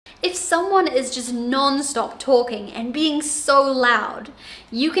If someone is just non-stop talking and being so loud,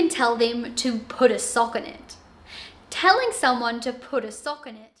 you can tell them to put a sock in it. Telling someone to put a sock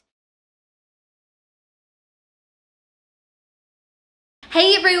in it.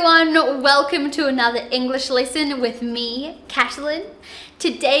 Hey everyone, welcome to another English lesson with me, Catalin.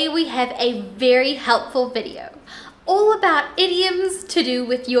 Today we have a very helpful video, all about idioms to do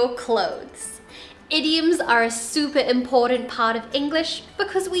with your clothes. Idioms are a super important part of English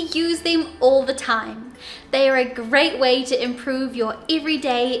because we use them all the time. They are a great way to improve your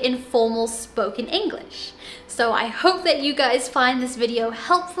everyday informal spoken English. So I hope that you guys find this video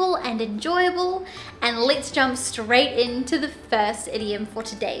helpful and enjoyable, and let's jump straight into the first idiom for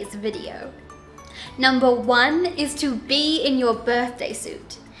today's video. Number 1 is to be in your birthday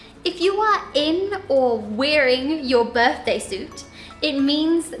suit. If you are in or wearing your birthday suit, it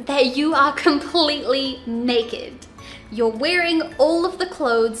means that you are completely naked. You're wearing all of the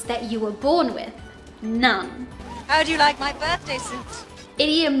clothes that you were born with. None. How do you like my birthday suit?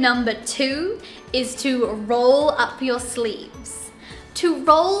 Idiom number 2 is to roll up your sleeves. To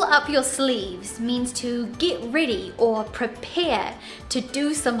roll up your sleeves means to get ready or prepare to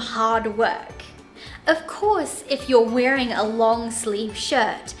do some hard work. Of course, if you're wearing a long sleeve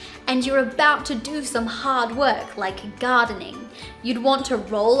shirt and you're about to do some hard work like gardening, you'd want to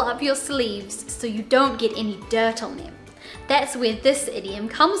roll up your sleeves so you don't get any dirt on them. That's where this idiom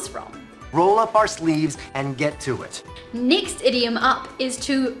comes from. Roll up our sleeves and get to it. Next idiom up is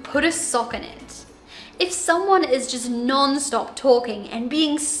to put a sock in it. If someone is just non-stop talking and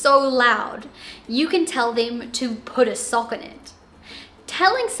being so loud, you can tell them to put a sock in it.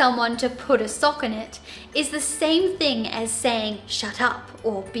 Telling someone to put a sock in it is the same thing as saying shut up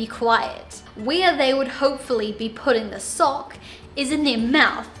or be quiet. Where they would hopefully be putting the sock is in their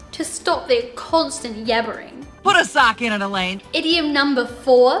mouth to stop their constant yabbering. Put a sock in it, Elaine. Idiom number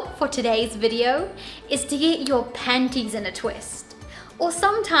 4 for today's video is to get your panties in a twist. Or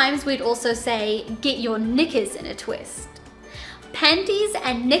sometimes we'd also say get your knickers in a twist. Panties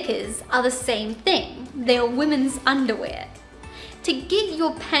and knickers are the same thing. They're women's underwear. To get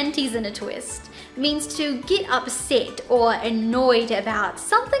your panties in a twist means to get upset or annoyed about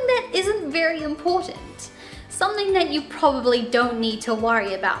something that isn't very important. Something that you probably don't need to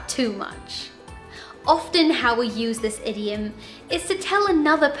worry about too much. Often how we use this idiom is to tell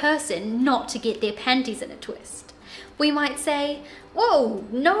another person not to get their panties in a twist. We might say, whoa,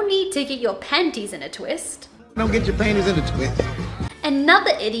 no need to get your panties in a twist. Don't get your panties in a twist.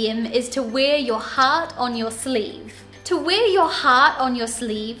 Another idiom is to wear your heart on your sleeve. To wear your heart on your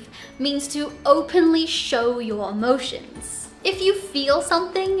sleeve means to openly show your emotions. If you feel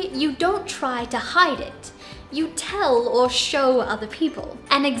something, you don't try to hide it. You tell or show other people.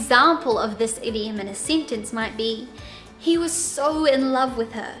 An example of this idiom in a sentence might be, he was so in love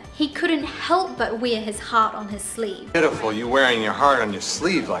with her, he couldn't help but wear his heart on his sleeve. Beautiful, you wearing your heart on your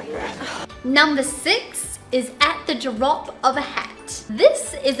sleeve like that. Number 6 is at the drop of a hat.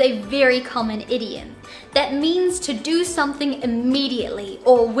 This is a very common idiom that means to do something immediately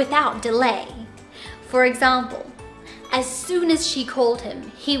or without delay. For example, as soon as she called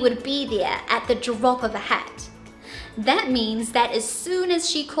him, he would be there at the drop of a hat. That means that as soon as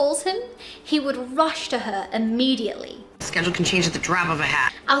she calls him, he would rush to her immediately. Schedule can change at the drop of a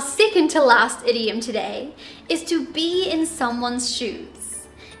hat. Our second to last idiom today is to be in someone's shoes.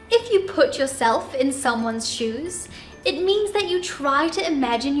 If you put yourself in someone's shoes, it means that you try to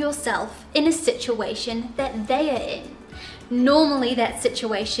imagine yourself in a situation that they are in. Normally that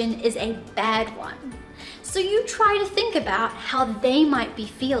situation is a bad one. So you try to think about how they might be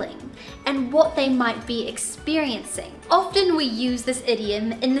feeling and what they might be experiencing. Often we use this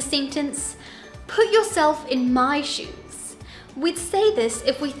idiom in the sentence, put yourself in my shoes. We'd say this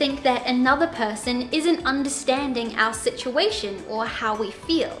if we think that another person isn't understanding our situation or how we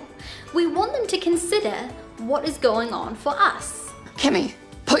feel. We want them to consider what is going on for us. Kimmy,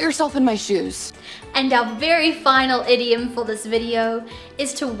 put yourself in my shoes. And our very final idiom for this video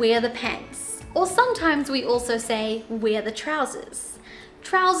is to wear the pants. Or sometimes we also say wear the trousers.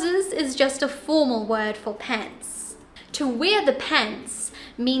 Trousers is just a formal word for pants. To wear the pants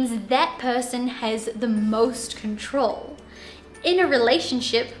means that person has the most control. In a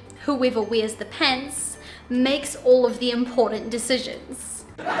relationship, whoever wears the pants makes all of the important decisions.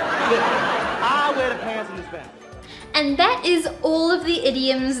 I wear the pants in this family. And that is all of the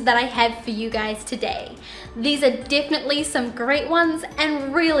idioms that I have for you guys today. These are definitely some great ones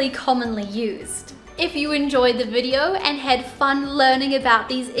and really commonly used. If you enjoyed the video and had fun learning about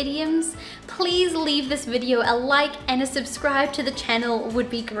these idioms, please leave this video a like and a subscribe to the channel would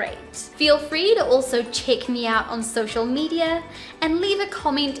be great. Feel free to also check me out on social media and leave a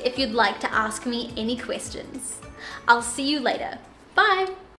comment if you'd like to ask me any questions. I'll see you later. Bye!